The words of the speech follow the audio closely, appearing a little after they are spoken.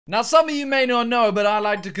Now, some of you may not know, but I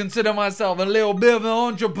like to consider myself a little bit of an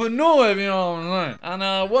entrepreneur, if you know what I'm saying.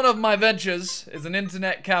 And one of my ventures is an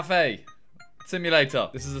internet cafe simulator.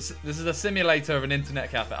 This is a simulator of an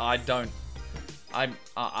internet cafe. I've got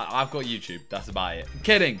YouTube. That's about it. I'm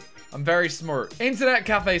kidding. I'm very smart. Internet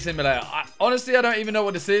cafe simulator. Honestly, I don't even know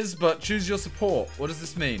what this is, but choose your support. What does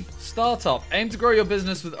this mean? Startup. Aim to grow your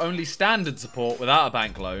business with only standard support without a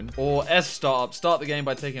bank loan. Or S startup. Start the game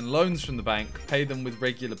by taking loans from the bank. Pay them with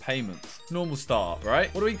regular payments. Normal startup, right?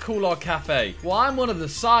 What do we call our cafe? Well, I'm one of the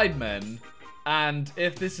Sidemen. And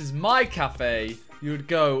if this is my cafe, you would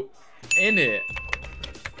go in it.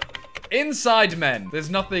 Inside men. There's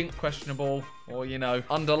nothing questionable or, you know,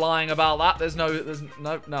 underlying about that. There's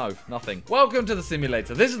nothing. Welcome to the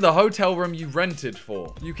simulator. This is the hotel room you rented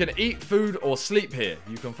for. You can eat food or sleep here.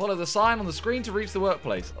 You can follow the sign on the screen to reach the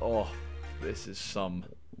workplace. Oh, this is some...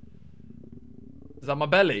 Is that my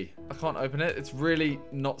belly? I can't open it. It's really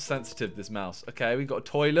not sensitive, this mouse. Okay, we got a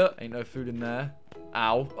toilet. Ain't no food in there.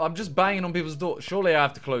 Ow. I'm just banging on people's door. Surely I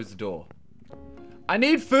have to close the door. I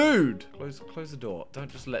need food. Close the door. Don't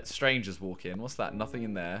just let strangers walk in. What's that? Nothing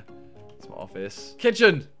in there. It's my office.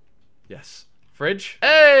 Kitchen. Yes. Fridge.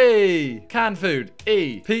 Hey! Canned food.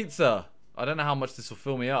 E. Pizza. I don't know how much this will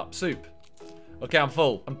fill me up. Soup. Okay, I'm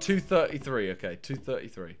full. I'm 233. Okay,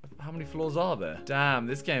 233. How many floors are there? Damn,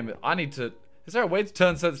 this game. I need to... Is there a way to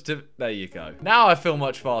turn sensitive? There you go. Now I feel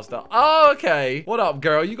much faster. Oh, okay. What up,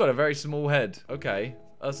 girl? You got a very small head. Okay.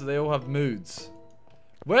 So they all have moods.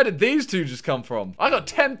 Where did these two just come from? I got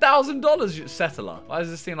 $10,000, settler. Why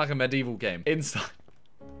does this seem like a medieval game? Inside.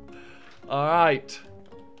 All right.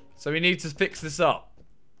 So we need to fix this up.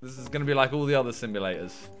 This is going to be like all the other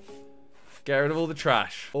simulators. Get rid of all the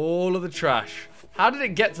trash. All of the trash. How did it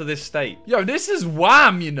get to this state? Yo, this is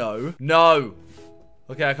wham, you know. No.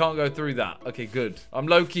 Okay, I can't go through that. Okay, good. I'm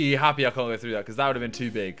low-key happy I can't go through that because that would have been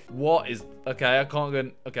too big. What is... Okay, I can't go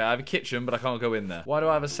in... Okay, I have a kitchen, but I can't go in there. Why do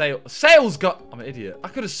I have a sales got... I'm an idiot. I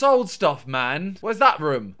could have sold stuff, man. Where's that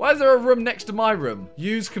room? Why is there a room next to my room?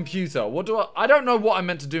 Use computer. What do I don't know what I'm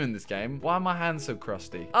meant to do in this game. Why are my hands so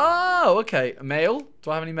crusty? Oh, okay. Mail? Do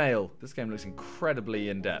I have any mail? This game looks incredibly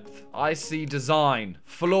in-depth. I see design.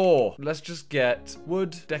 Floor. Let's just get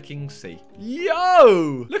wood decking C.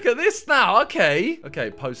 Yo! Look at this now. Okay. Okay,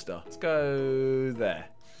 poster. Let's go there.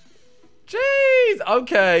 Jeez.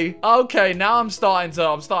 Okay. Okay, now I'm starting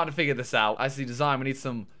to figure this out. I see design. We need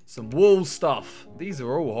some wall stuff. These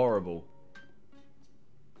are all horrible.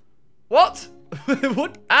 What?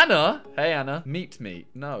 What? Anna? Hey, Anna. Meet me.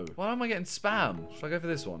 No. Why am I getting spam? Should I go for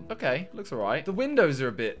this one? Okay. Looks all right. The windows are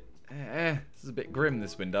a bit... This is a bit grim,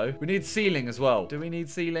 this window. We need ceiling as well. Do we need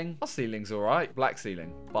ceiling? Our ceiling's all right. Black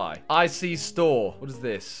ceiling. Bye. I see store. What is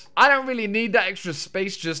this? I don't really need that extra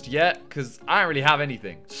space just yet because I don't really have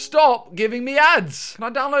anything. Stop giving me ads. Can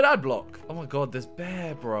I download ad block? Oh my God, there's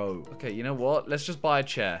bear, bro. Okay, you know what? Let's just buy a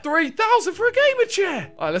chair. 3,000 for a gamer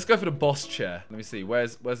chair. All right, let's go for the boss chair. Let me see.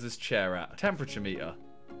 Where's this chair at? Temperature meter.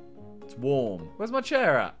 It's warm. Where's my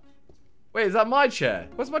chair at? Wait, is that my chair?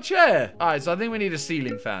 Where's my chair? All right, so I think we need a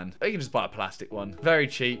ceiling fan. You can just buy a plastic one. Very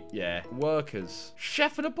cheap. Yeah. Workers.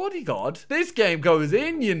 Chef and a bodyguard? This game goes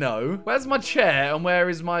in, you know. Where's my chair and where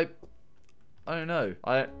is my... I don't know.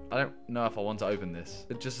 I don't know if I want to open this.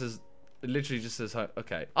 It just says... It literally just says...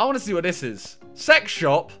 Okay. I want to see what this is. Sex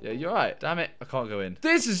shop? Yeah, you're right. Damn it. I can't go in.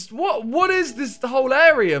 This is... What is this the whole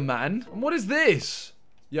area, man? And what is this?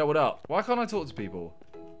 Yo, what up? Why can't I talk to people?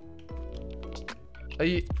 Are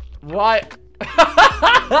you... Why?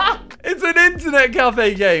 It's an internet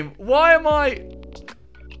cafe game. Why am I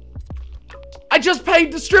just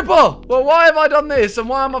paid the stripper. Well, why have I done this? And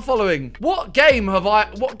why am I following? What game am I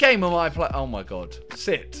playing? Oh my God.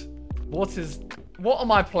 Sit. What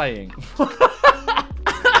am I playing?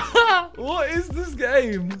 What is this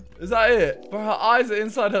game? Is that it? But her eyes are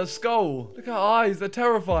inside her skull. Look at her eyes. They're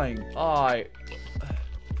terrifying. All right.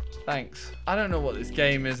 Thanks. I don't know what this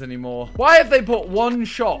game is anymore. Why have they put one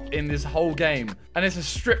shop in this whole game and it's a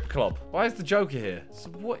strip club? Why is the Joker here?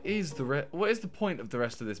 So what is the point of the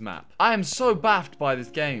rest of this map? I am so baffed by this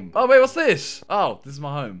game. Oh wait, what's this? Oh, this is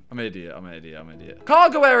my home. I'm an idiot. I'm an idiot. I'm an idiot.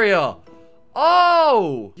 Cargo area.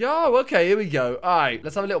 Oh, yo, okay, here we go. All right,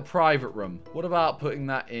 let's have a little private room. What about putting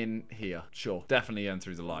that in here? Sure, definitely in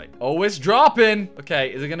through the light. Oh, it's dropping.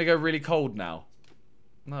 Okay, is it gonna go really cold now?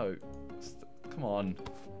 No, come on.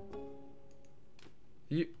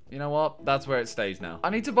 You know what? That's where it stays now. I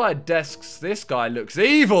need to buy desks. This guy looks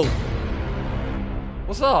evil.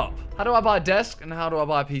 What's up? How do I buy a desk and how do I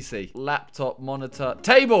buy a PC? Laptop, monitor,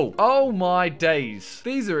 table. Oh my days.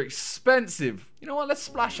 These are expensive. You know what? Let's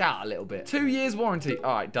splash out a little bit. 2 years warranty.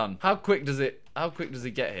 All right, done. How quick does it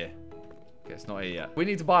get here? Okay, it's not here yet. We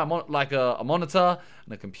need to buy a monitor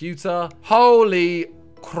and a computer. Holy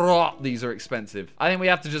crap, these are expensive. I think we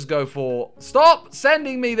have to just go for... Stop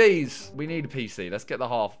sending me these. We need a PC. Let's get the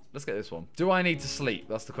half. Let's get this one. Do I need to sleep?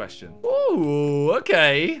 That's the question. Ooh,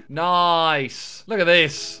 okay. Nice. Look at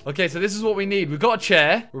this. Okay, so this is what we need. We've got a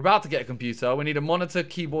chair. We're about to get a computer. We need a monitor,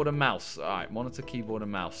 keyboard, and mouse. All right, monitor, keyboard,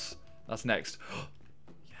 and mouse. That's next.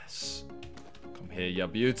 Yes. Come here, you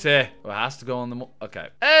beauty. Oh, it has to go on the... Okay.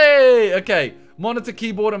 Hey, okay. Monitor,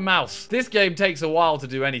 keyboard, and mouse. This game takes a while to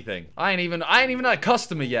do anything. I ain't even a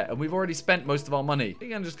customer yet, and we've already spent most of our money. We're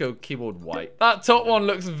gonna just go keyboard white. That top one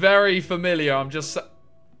looks very familiar. I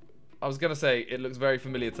was gonna say it looks very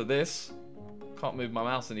familiar to this. Can't move my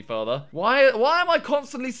mouse any further. Why am I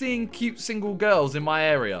constantly seeing cute single girls in my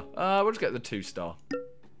area? We'll just get the 2-star.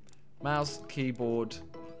 Mouse, keyboard.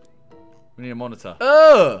 We need a monitor.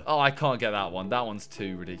 Oh, I can't get that one. That one's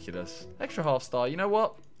too ridiculous. Extra half-star. You know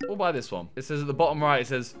what? We'll buy this one. It says at the bottom right, it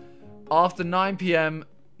says, after 9 p.m.,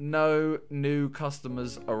 no new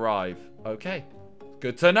customers arrive. Okay.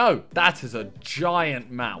 Good to know. That is a giant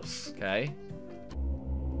mouse. Okay.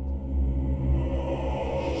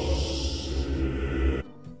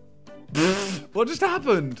 What just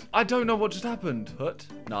happened? I don't know what just happened. Put.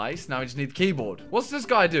 Nice. Now we just need the keyboard. What's this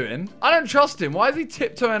guy doing? I don't trust him. Why is he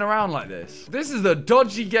tiptoeing around like this? This is a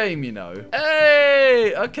dodgy game, you know.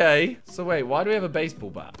 Hey! Okay. So wait, why do we have a baseball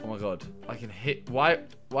bat? Oh my god. I can hit... Why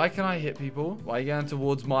can I hit people? Why are you going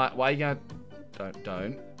towards my... Why are you going...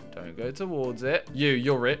 Don't go towards it.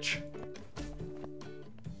 You're rich.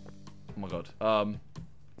 Oh my god. I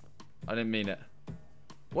didn't mean it.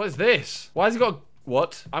 What is this? Why has he got...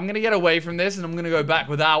 What? I'm gonna get away from this and I'm gonna go back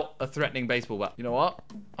without a threatening baseball bat. You know what?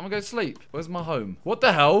 I'm gonna go sleep. Where's my home? What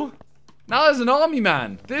the hell? Now there's an army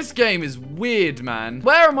man. This game is weird, man.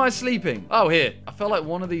 Where am I sleeping? Oh, here. I feel like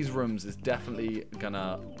one of these rooms is definitely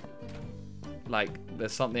gonna... Like,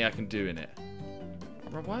 there's something I can do in it.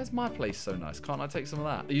 Why is my place so nice? Can't I take some of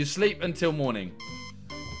that? You sleep until morning.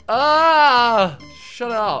 Ah!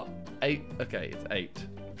 Shut up. 8. Okay, it's 8.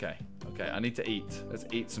 Okay. Okay, I need to eat. Let's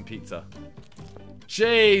eat some pizza.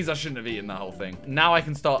 Jeez, I shouldn't have eaten that whole thing. Now I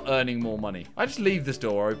can start earning more money. I just leave this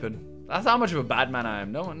door open. That's how much of a bad man I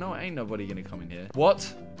am. No, ain't nobody gonna come in here.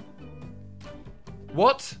 What?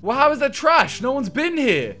 What? Well, how is there trash? No one's been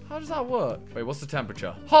here. How does that work? Wait, what's the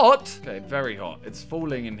temperature? Hot? Okay, very hot. It's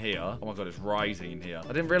falling in here. Oh my god, it's rising in here.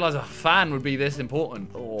 I didn't realize a fan would be this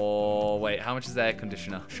important. Oh, wait, how much is the air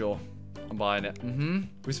conditioner? Sure. I'm buying it.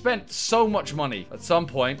 We spent so much money. At some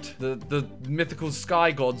point, the mythical sky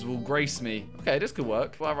gods will grace me. Okay, this could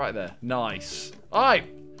work. Well, right there. Nice. All right.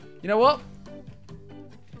 You know what?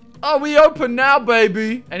 Oh, we open now,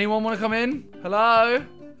 baby. Anyone want to come in? Hello?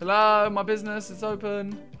 Hello? My business is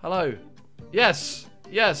open. Hello? Yes.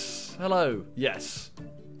 Yes. Hello? Yes.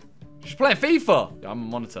 She's playing FIFA. Yeah, I'm a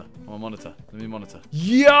monitor. Let me monitor.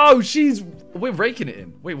 Yo, we're raking it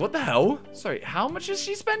in. Wait, what the hell? Sorry, how much is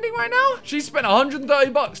she spending right now? She spent 130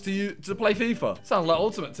 bucks to play FIFA. Sounds like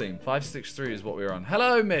Ultimate Team. 563 is what we're on.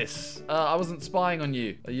 Hello, miss. I wasn't spying on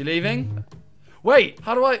you. Are you leaving? Wait,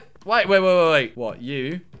 how do I... Wait. What,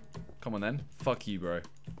 you? Come on then. Fuck you, bro.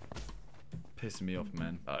 Pissing me off,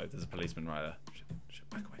 man. Oh, there's a policeman right there. Shit.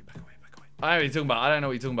 Back away. I don't know what you're talking about. I don't know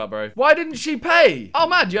what you're talking about, bro. Why didn't she pay? Oh,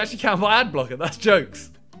 man, you actually can't buy ad blocker. That's jokes.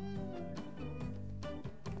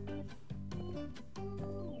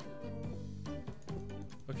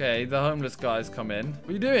 Okay, the homeless guy's come in. What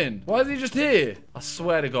are you doing? Why is he just here? I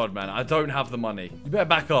swear to God, man, I don't have the money. You better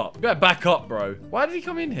back up. You better back up, bro. Why did he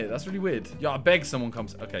come in here? That's really weird. Yeah, I beg someone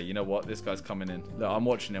comes. Okay, you know what? This guy's coming in. Look, I'm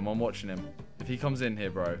watching him. If he comes in here,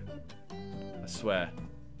 bro, I swear.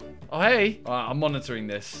 Oh, hey. All right, I'm monitoring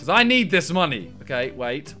this because I need this money. Okay,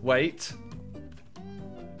 wait.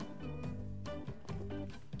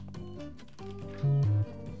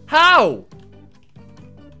 How?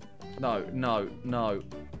 No.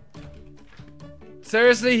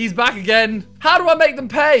 Seriously, he's back again. How do I make them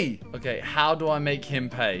pay? Okay, how do I make him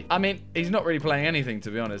pay? I mean, he's not really playing anything,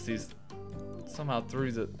 to be honest. He's somehow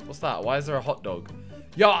through the... What's that? Why is there a hot dog?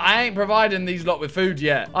 Yo, I ain't providing these lot with food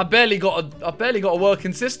yet. I barely got a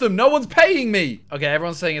working system. No one's paying me. Okay,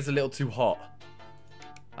 everyone's saying it's a little too hot.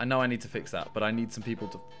 I know I need to fix that, but I need some people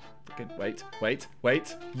to freaking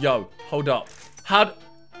wait. Yo, hold up.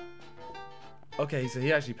 Okay, so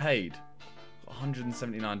he actually paid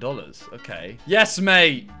 $179. Okay. Yes,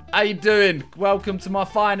 mate. How you doing? Welcome to my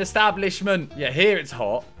fine establishment. Yeah, here it's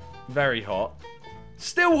hot. Very hot.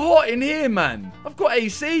 Still hot in here, man. I've got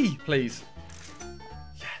AC, please.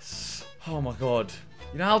 Oh my god.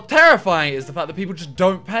 You know how terrifying it is, the fact that people just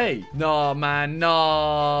don't pay? Nah, man,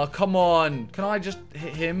 nah. Come on. Can I just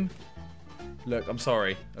hit him? Look, I'm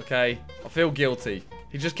sorry, okay? I feel guilty.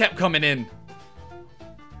 He just kept coming in.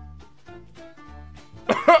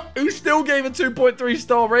 Who still gave a 2.3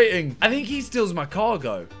 star rating? I think he steals my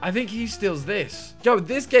cargo. I think he steals this. Yo,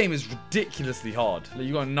 this game is ridiculously hard.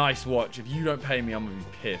 You got a nice watch. If you don't pay me, I'm gonna be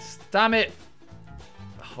pissed. Damn it.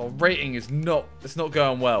 Our rating is not, it's not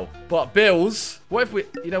going well. But bills, what if we,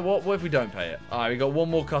 you know what if we don't pay it? All right, we got one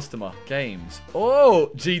more customer. Games.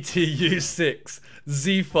 Oh, GTU 6,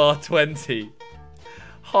 ZFAR 20.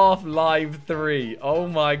 Half-Life 3. Oh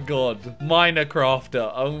my god.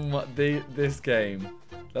 Minecrafter. Oh my, this game.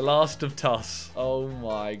 The Last of Us. Oh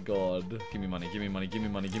my god. Give me money, give me money, give me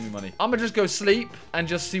money, give me money. I'm gonna just go sleep and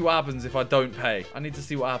just see what happens if I don't pay. I need to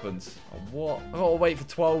see what happens. Oh, what? I gotta wait for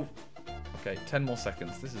 12. Okay, 10 more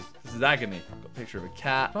seconds. This is agony. I've got a picture of a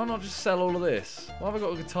cat. Can I not just sell all of this? Why have I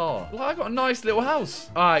got a guitar? Well, I got a nice little house.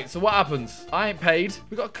 All right, so what happens? I ain't paid.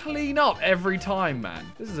 We got to clean up every time,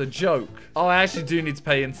 man. This is a joke. Oh, I actually do need to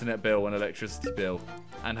pay internet bill and electricity bill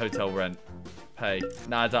and hotel rent. Pay.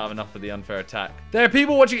 Nah, I don't have enough for the unfair attack. There are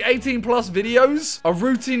people watching 18+ videos. A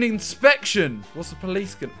routine inspection. What's the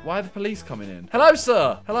police gonna... Why are the police coming in? Hello,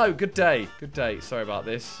 sir. Hello, good day. Good day. Sorry about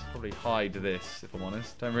this. Probably hide this, if I'm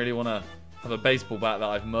honest. Don't really want to have a baseball bat that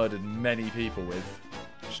I've murdered many people with.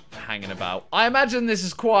 Just hanging about. I imagine this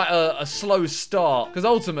is quite a slow start. Because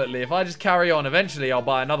ultimately, if I just carry on, eventually I'll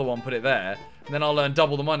buy another one, put it there. And then I'll earn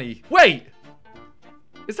double the money. Wait!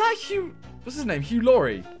 Is that Hugh... What's his name? Hugh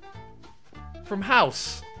Laurie? From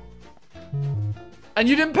House. And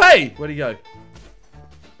you didn't pay! Where'd he go?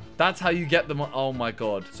 That's how you get them. Oh my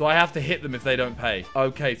god. So I have to hit them if they don't pay.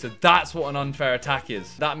 Okay, so that's what an unfair attack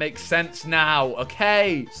is. That makes sense now.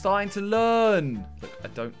 Okay, starting to learn. Look, I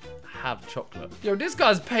don't have chocolate. Yo, this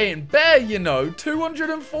guy's paying bare, you know.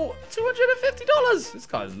 $250. This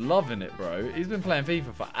guy's loving it, bro. He's been playing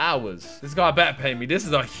FIFA for hours. This guy better pay me. This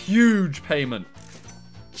is a huge payment.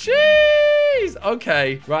 Jeez.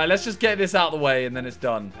 Okay. Right, let's just get this out of the way and then it's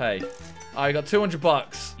done. Pay. I got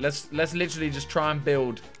 $200. Let's literally just try and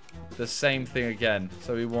build the same thing again.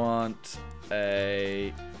 So we want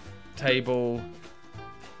a table.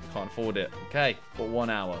 Can't afford it. Okay. Got 1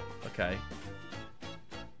 hour. Okay.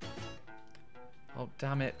 Oh,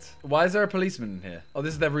 damn it. Why is there a policeman in here? Oh,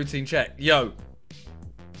 this is their routine check. Yo.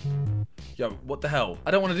 Yo, what the hell?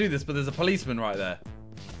 I don't want to do this, but there's a policeman right there.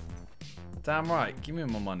 Damn right. Give me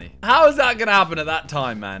my money. How is that going to happen at that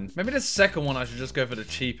time, man? Maybe the second one I should just go for the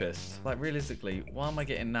cheapest. Like, realistically, why am I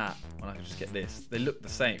getting that when I can just get this? They look the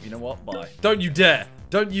same. You know what? Bye. Don't you dare.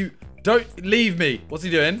 Don't leave me. What's he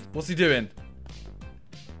doing? What's he doing?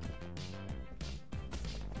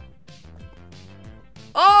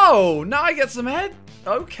 Oh, now I get some head.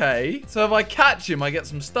 Okay. So if I catch him, I get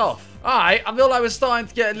some stuff. All right, I feel like we're starting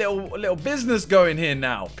to get a little business going here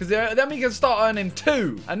now. Because then we can start earning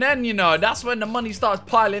 2. And then, you know, that's when the money starts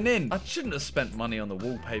piling in. I shouldn't have spent money on the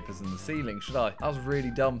wallpapers and the ceiling, should I? That was really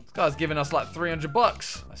dumb. This guy's giving us like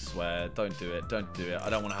 $300. I swear, don't do it. Don't do it. I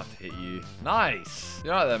don't want to have to hit you. Nice.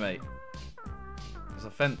 You're right there, mate. There's a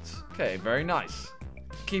fence. Okay, very nice.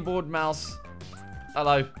 Keyboard, mouse.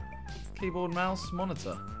 Hello. Keyboard, mouse,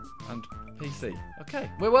 monitor. And PC. Okay,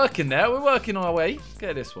 we're working there. We're working our way. Let's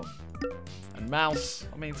get this one. And mouse.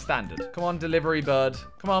 I mean, standard. Come on, delivery bird.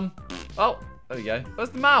 Come on. Oh, there we go. Where's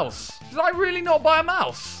the mouse? Did I really not buy a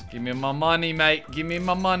mouse? Give me my money, mate. Give me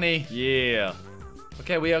my money. Yeah.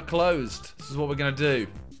 Okay, we are closed. This is what we're going to do.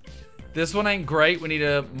 This one ain't great. We need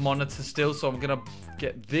a monitor still, so I'm going to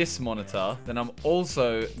get this monitor. Then I'm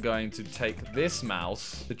also going to take this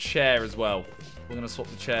mouse, the chair as well. We're going to swap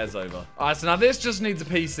the chairs over. All right, so now this just needs a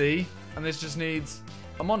PC, and this just needs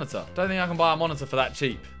a monitor. Don't think I can buy a monitor for that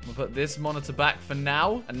cheap. We'll put this monitor back for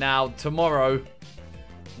now, and now tomorrow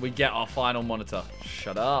we get our final monitor.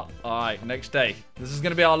 Shut up. All right, next day. This is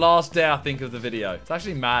going to be our last day, I think, of the video. It's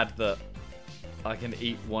actually mad that I can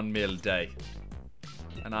eat 1 meal a day.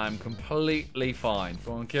 And I'm completely fine.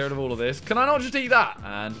 Go on, get rid of all of this. Can I not just eat that?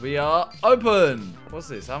 And we are open. What's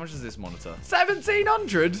this? How much is this monitor?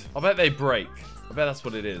 1,700? I bet they break. I bet that's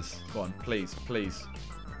what it is. Go on, please, please.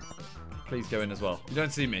 Please go in as well. You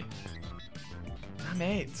don't see me. Damn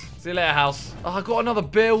it. See you later, house. Oh, I got another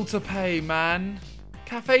bill to pay, man.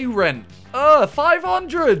 Cafe rent.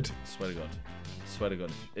 500. Swear to God. Swear to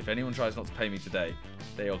God. If anyone tries not to pay me today,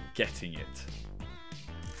 they are getting it.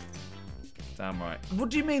 Damn right. What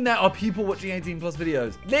do you mean there are people watching 18+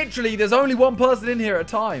 videos? Literally, there's only one person in here at a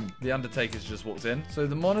time. The Undertaker's just walked in. So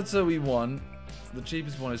the monitor we want, the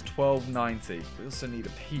cheapest one is $12.90. We also need a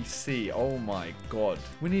PC. Oh my God.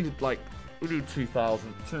 We need like We do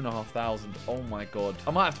 2,000, 2,500. Oh my god.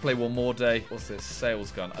 I might have to play one more day. What's this? Sales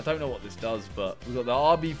gun. I don't know what this does, but we've got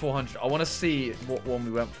the RB400. I want to see what one we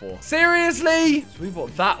went for. Seriously? So we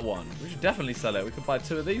bought that one. We should definitely sell it. We could buy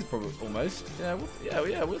 2 of these probably almost. Yeah,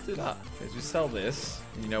 we'll do that. Okay, so we sell this.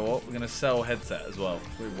 You know what? We're going to sell headset as well.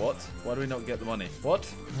 Wait, what? Why do we not get the money? What?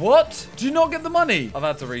 What? Do you not get the money? I've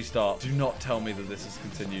had to restart. Do not tell me that this is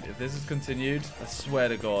continued. If this is continued, I swear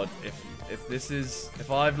to God, if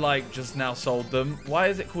I've like just now sold them, why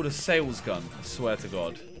is it called a sales gun? I swear to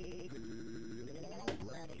God.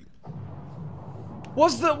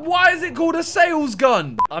 Why is it called a sales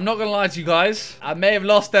gun? I'm not gonna lie to you guys. I may have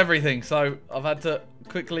lost everything, so I've had to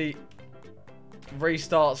quickly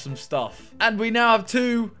restart some stuff. And we now have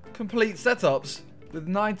 2 complete setups with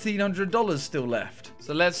 $1,900 still left.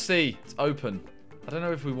 So let's see. It's open. I don't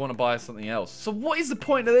know if we want to buy something else. So what is the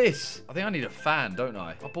point of this? I think I need a fan, don't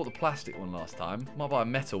I? I bought the plastic one last time. Might buy a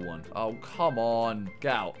metal one. Oh, come on.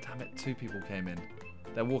 Get out. Damn it, 2 people came in.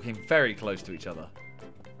 They're walking very close to each other.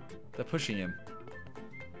 They're pushing him.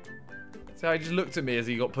 See how he just looked at me as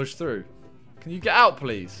he got pushed through? Can you get out,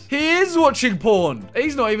 please? He is watching porn.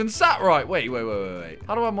 He's not even sat right. Wait.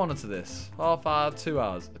 How do I monitor this? Half hour, 2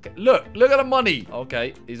 hours. Okay, look at the money.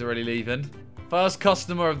 Okay, he's already leaving. First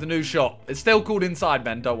customer of the new shop. It's still called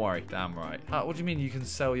Sidemen, don't worry. Damn right. What do you mean you can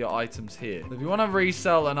sell your items here? If you want to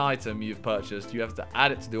resell an item you've purchased, you have to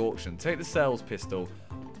add it to the auction. Take the sales pistol.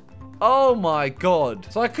 Oh my god.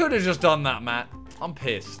 So I could have just done that, Matt. I'm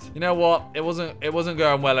pissed. You know what? It wasn't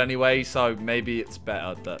going well anyway, so maybe it's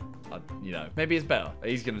better that, maybe it's better.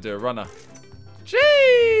 He's going to do a runner.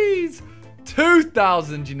 Jeez.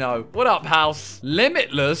 2,000, you know. What up, house?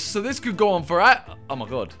 Limitless. So this could go on for... Oh, my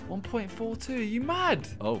God. 1.42. Are you mad?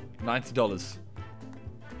 Oh, $90.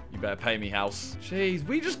 You better pay me, house. Jeez,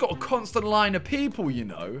 we just got a constant line of people, you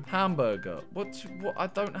know. Hamburger. What? I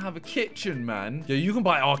don't have a kitchen, man. Yo, you can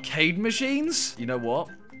buy arcade machines? You know what?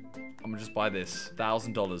 I'm going to just buy this.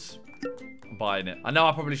 $1,000. I'm buying it. I know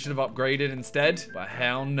I probably should have upgraded instead, but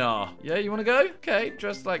hell nah. Yeah, you want to go? Okay,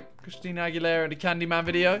 dressed like Christina Aguilera in the Candyman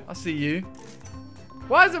video. I see you.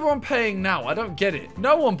 Why is everyone paying now? I don't get it.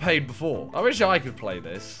 No one paid before. I wish I could play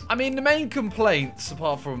this. I mean, the main complaints,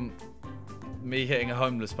 apart from me hitting a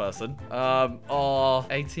homeless person, are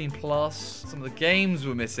 18 plus. Some of the games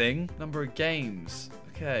were missing. Number of games.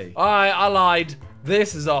 Okay. All right, I lied.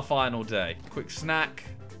 This is our final day. Quick snack.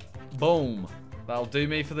 Boom. That'll do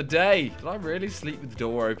me for the day. Did I really sleep with the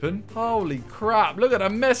door open? Holy crap. Look at the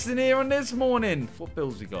mess in here on this morning. What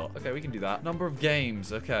bills we got? Okay, we can do that. Number of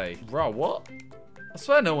games. Okay. Bro, what? I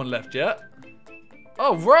swear no one left yet.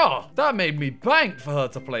 Oh, raw. That made me bank for her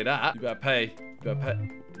to play that. You better pay. You better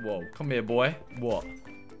pay. Whoa. Come here, boy. What?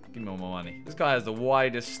 Give me all my money. This guy has the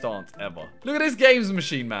widest stance ever. Look at this games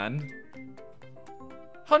machine, man.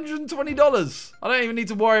 $120. I don't even need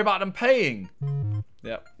to worry about them paying.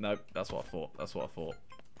 Yep, no, that's what I thought. That's what I thought.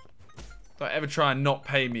 Don't ever try and not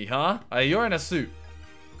pay me, huh? Hey, you're in a suit.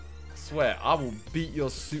 I swear, I will beat your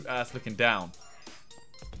suit ass looking down.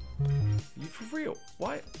 You for real?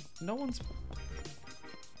 Why? No one's...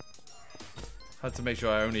 Had to make sure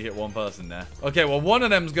I only hit one person there. Okay, well, one of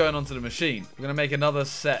them's going onto the machine. We're going to make another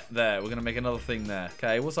set there. We're going to make another thing there.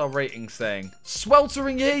 Okay, what's our rating saying?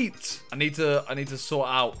 Sweltering heat! I need to sort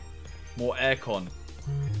out more aircon.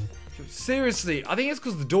 Seriously, I think it's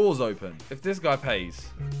because the door's open. If this guy pays.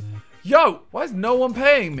 Yo, why is no one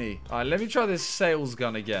paying me? All right, let me try this sales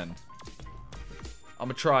gun again. I'm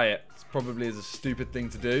going to try it. It's probably is a stupid thing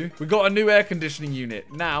to do. We got a new air conditioning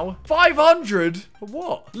unit. Now, 500? For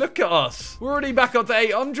what? Look at us. We're already back up to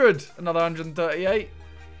 800. Another 138.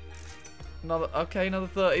 Another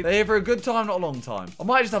 30. They're here for a good time, not a long time. I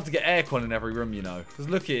might just have to get aircon in every room, you know. Because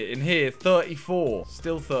look here, in here, 34.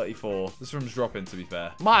 Still 34. This room's dropping, to be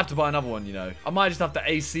fair. Might have to buy another one, you know. I might just have to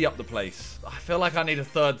AC up the place. I feel like I need a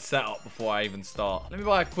third setup before I even start. Let me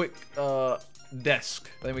buy a quick desk.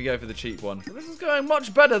 Then we go for the cheap one. This is going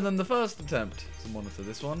much better than the first attempt. Let's monitor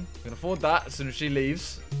this one. We can afford that as soon as she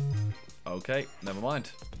leaves. Okay, never mind.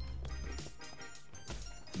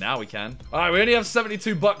 Now we can. All right, we only have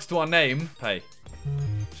 72 bucks to our name. Pay.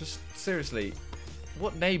 Just seriously,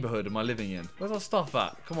 what neighborhood am I living in? Where's our stuff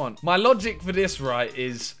at? Come on. My logic for this, right,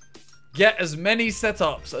 is get as many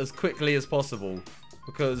setups as quickly as possible.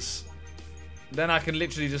 Because then I can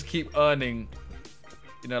literally just keep earning,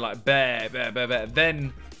 you know, like bear.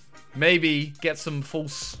 Then maybe get some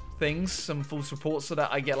false things, some false reports so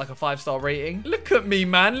that I get like a 5-star rating. Look at me,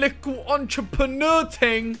 man. Little entrepreneur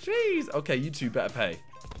thing. Jeez. Okay, you two better pay.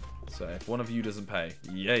 So if one of you doesn't pay,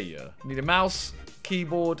 yeah. Need a mouse,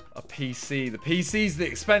 keyboard, a PC. The PC's the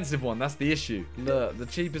expensive one. That's the issue. Look, the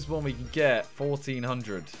cheapest one we can get,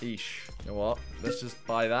 1,400. Eesh. You know what? Let's just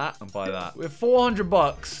buy that and buy that. We have 400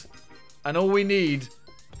 bucks, and all we need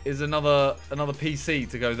is another PC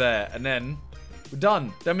to go there, and then we're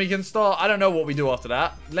done. Then we can start. I don't know what we do after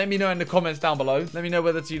that. Let me know in the comments down below. Let me know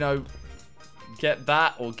whether to, you know, get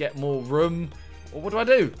that or get more room, or what do I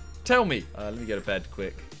do? Tell me. Let me go to bed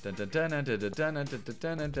quick. And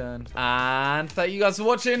thank you guys for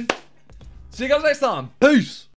watching. See you guys next time. Peace.